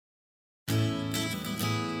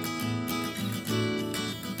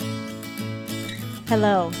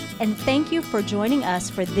Hello, and thank you for joining us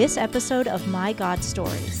for this episode of My God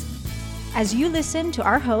Stories. As you listen to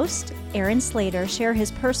our host, Aaron Slater, share his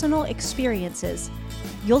personal experiences,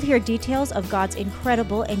 you'll hear details of God's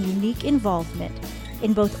incredible and unique involvement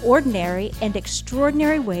in both ordinary and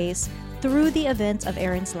extraordinary ways through the events of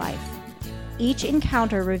Aaron's life, each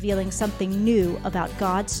encounter revealing something new about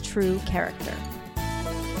God's true character.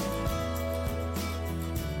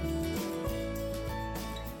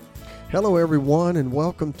 Hello, everyone, and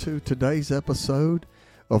welcome to today's episode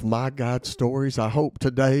of My God Stories. I hope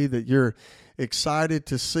today that you're excited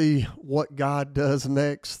to see what God does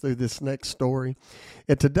next through this next story.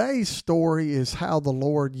 And today's story is how the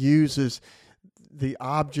Lord uses the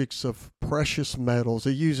objects of precious metals.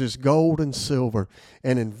 He uses gold and silver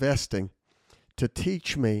and investing to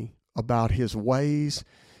teach me about His ways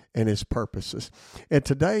and His purposes. And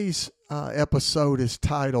today's episode is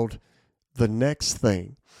titled The Next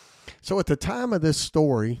Thing. So at the time of this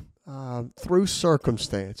story, through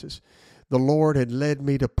circumstances, the Lord had led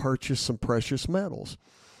me to purchase some precious metals.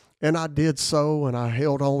 And I did so, and I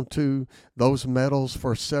held on to those metals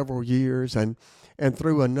for several years. And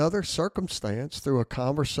through another circumstance, through a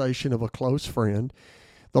conversation of a close friend,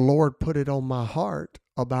 the Lord put it on my heart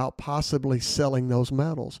about possibly selling those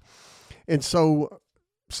metals. And so,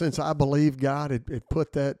 since I believe God had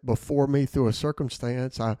put that before me through a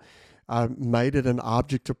circumstance, I made it an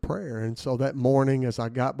object of prayer. And so that morning, as I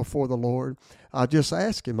got before the Lord, I just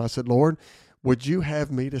asked Him, I said, Lord, would you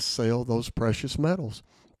have me to sell those precious metals?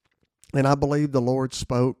 And I believe the Lord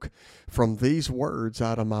spoke from these words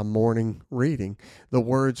out of my morning reading. The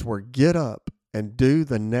words were, get up and do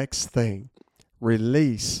the next thing,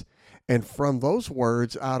 release. And from those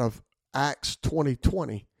words out of Acts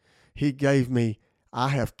 20:20, He gave me, I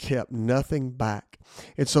have kept nothing back.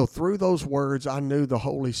 And so through those words, I knew the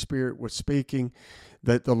Holy Spirit was speaking,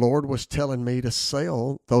 that the Lord was telling me to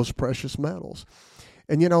sell those precious metals.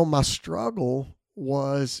 And, my struggle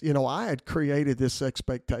was, I had created this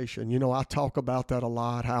expectation. I talk about that a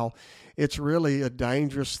lot, how it's really a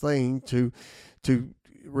dangerous thing to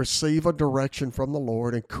receive a direction from the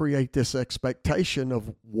Lord and create this expectation of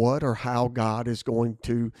what or how God is going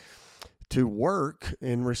to work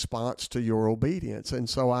in response to your obedience. And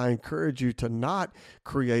so I encourage you to not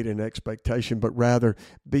create an expectation, but rather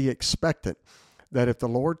be expectant that if the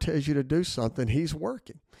Lord tells you to do something, He's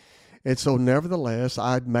working. And so nevertheless,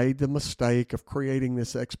 I'd made the mistake of creating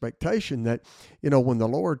this expectation that, when the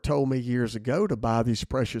Lord told me years ago to buy these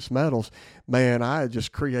precious metals, man, I had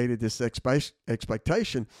just created this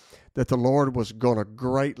expectation that the Lord was going to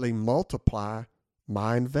greatly multiply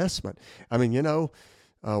my investment. I mean,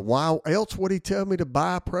 why else would He tell me to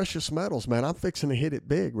buy precious metals? Man, I'm fixing to hit it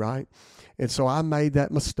big, right? And so I made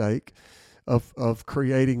that mistake of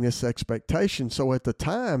creating this expectation. So at the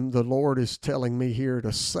time the Lord is telling me here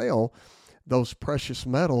to sell those precious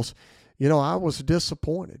metals, I was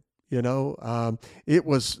disappointed. The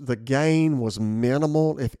gain was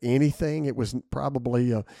minimal. If anything, it was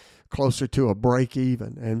probably closer to a break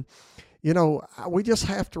even. And, we just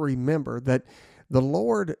have to remember that the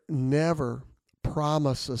Lord never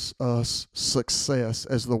promises us success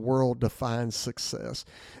as the world defines success,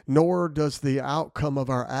 nor does the outcome of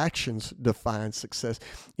our actions define success.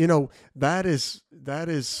 That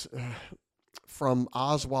is from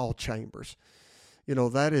Oswald Chambers.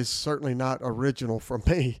 That is certainly not original from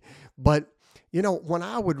me, but when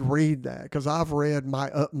I would read that, because I've read My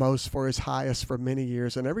Utmost for His Highest for many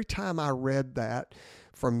years, and every time I read that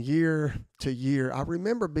from year to year, I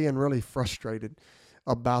remember being really frustrated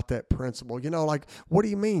about that principle. What do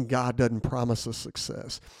you mean God doesn't promise us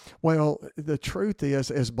success? Well, the truth is,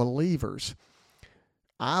 as believers,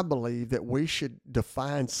 I believe that we should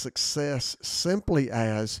define success simply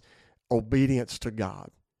as obedience to God.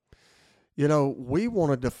 We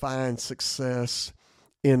want to define success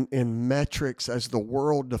in metrics as the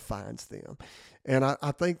world defines them. And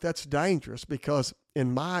I think that's dangerous, because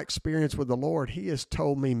in my experience with the Lord, He has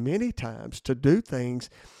told me many times to do things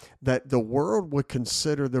that the world would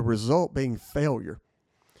consider the result being failure.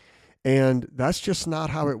 And that's just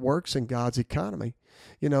not how it works in God's economy.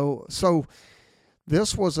 So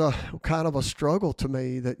this was a kind of a struggle to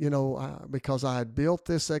me that, because I had built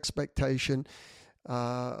this expectation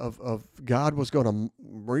of God was going to,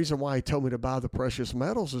 reason why He told me to buy the precious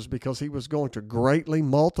metals is because He was going to greatly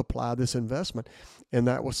multiply this investment. And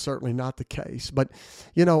that was certainly not the case. But,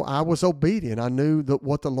 I was obedient. I knew that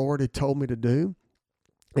what the Lord had told me to do.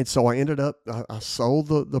 And so I ended up, I sold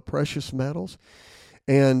the precious metals.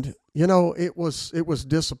 And, it was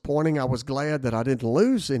disappointing. I was glad that I didn't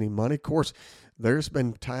lose any money. Of course, there's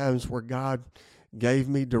been times where God gave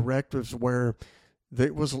me directives where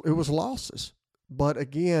it was losses. But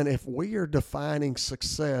again, if we are defining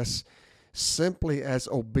success simply as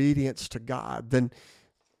obedience to God, then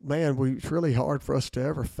man, it's really hard for us to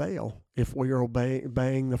ever fail if we are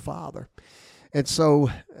obeying the Father. And so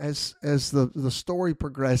as the story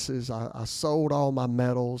progresses, I sold all my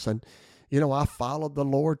metals, and I followed the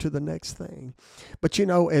Lord to the next thing. But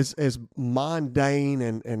as mundane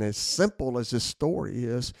and as simple as this story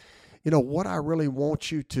is, what I really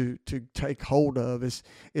want you to take hold of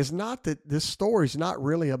is not that this story is not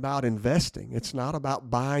really about investing. It's not about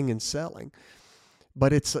buying and selling,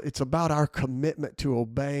 but it's about our commitment to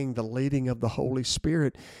obeying the leading of the Holy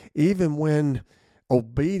Spirit, even when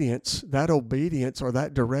obedience or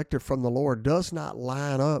that directive from the Lord does not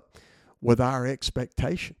line up with our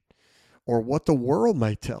expectation or what the world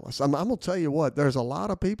may tell us. I'm going to tell you what, there's a lot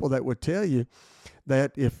of people that would tell you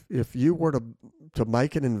that if you were to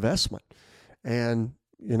make an investment, and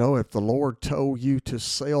if the Lord told you to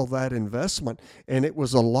sell that investment and it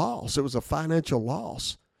was a loss, it was a financial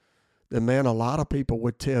loss, then man, a lot of people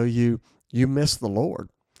would tell you missed the Lord.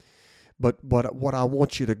 But what I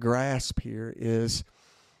want you to grasp here is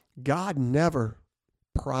God never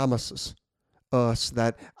promises us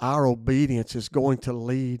that our obedience is going to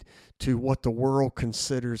lead to what the world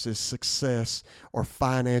considers as success or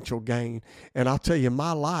financial gain. And I'll tell you,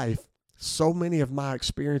 my life, so many of my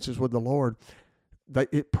experiences with the Lord,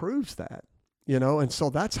 it proves that. And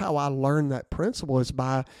so that's how I learned that principle, is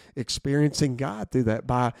by experiencing God through that,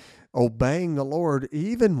 by obeying the Lord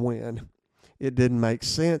even when it didn't make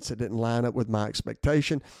sense, it didn't line up with my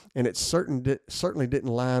expectation, and it certainly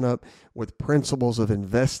didn't line up with principles of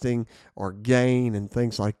investing or gain and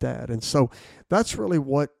things like that. And so that's really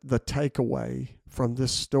what the takeaway from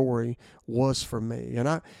this story was for me. And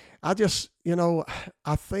I just,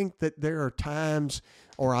 I think that there are times,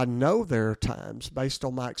 or I know there are times based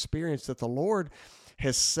on my experience, that the Lord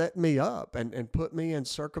has set me up and put me in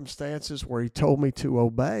circumstances where he told me to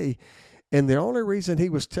obey. And the only reason he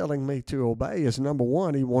was telling me to obey is, number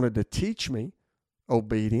one, he wanted to teach me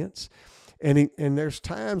obedience. And there's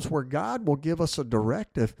times where God will give us a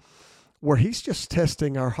directive where he's just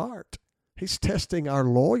testing our heart. He's testing our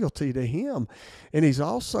loyalty to him. And he's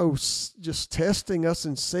also just testing us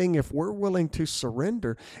and seeing if we're willing to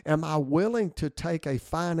surrender. Am I willing to take a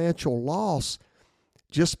financial loss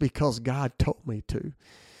just because God told me to?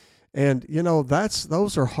 And,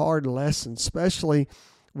 those are hard lessons, especially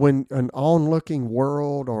when an onlooking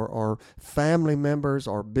world or family members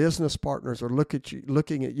or business partners are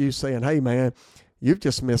looking at you saying, hey, man, you've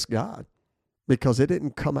just missed God because it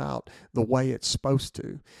didn't come out the way it's supposed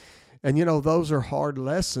to. And, those are hard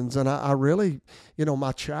lessons. And I really,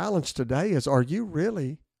 my challenge today is, are you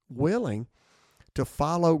really willing to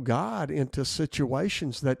follow God into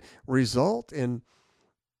situations that result in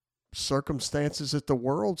circumstances that the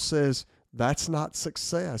world says, that's not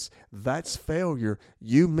success, that's failure,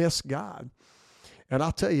 you miss God? And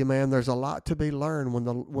I'll tell you, man, there's a lot to be learned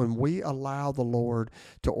when we allow the Lord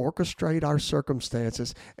to orchestrate our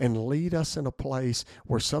circumstances and lead us in a place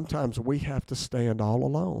where sometimes we have to stand all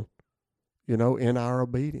alone, in our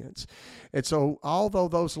obedience. And so although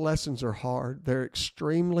those lessons are hard, they're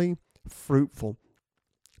extremely fruitful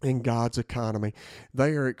in God's economy.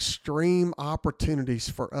 They are extreme opportunities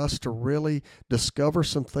for us to really discover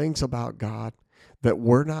some things about God that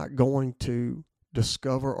we're not going to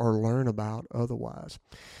discover or learn about otherwise.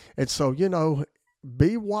 And so,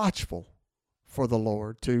 be watchful for the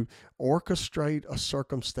Lord to orchestrate a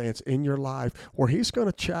circumstance in your life where he's going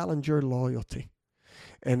to challenge your loyalty.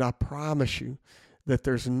 And I promise you that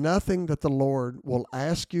there's nothing that the Lord will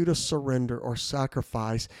ask you to surrender or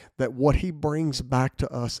sacrifice that what he brings back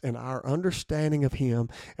to us in our understanding of him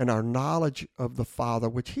and our knowledge of the Father,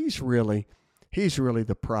 which he's really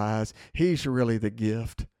the prize. He's really the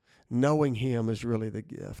gift. Knowing him is really the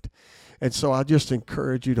gift. And so I just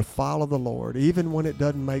encourage you to follow the Lord, even when it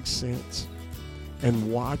doesn't make sense,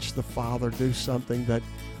 and watch the Father do something that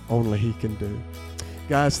only he can do.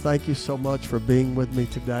 Guys, thank you so much for being with me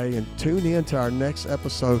today, and tune in to our next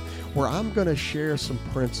episode where I'm going to share some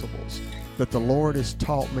principles that the Lord has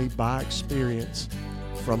taught me by experience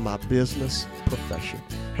from my business profession.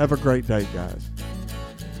 Have a great day, guys.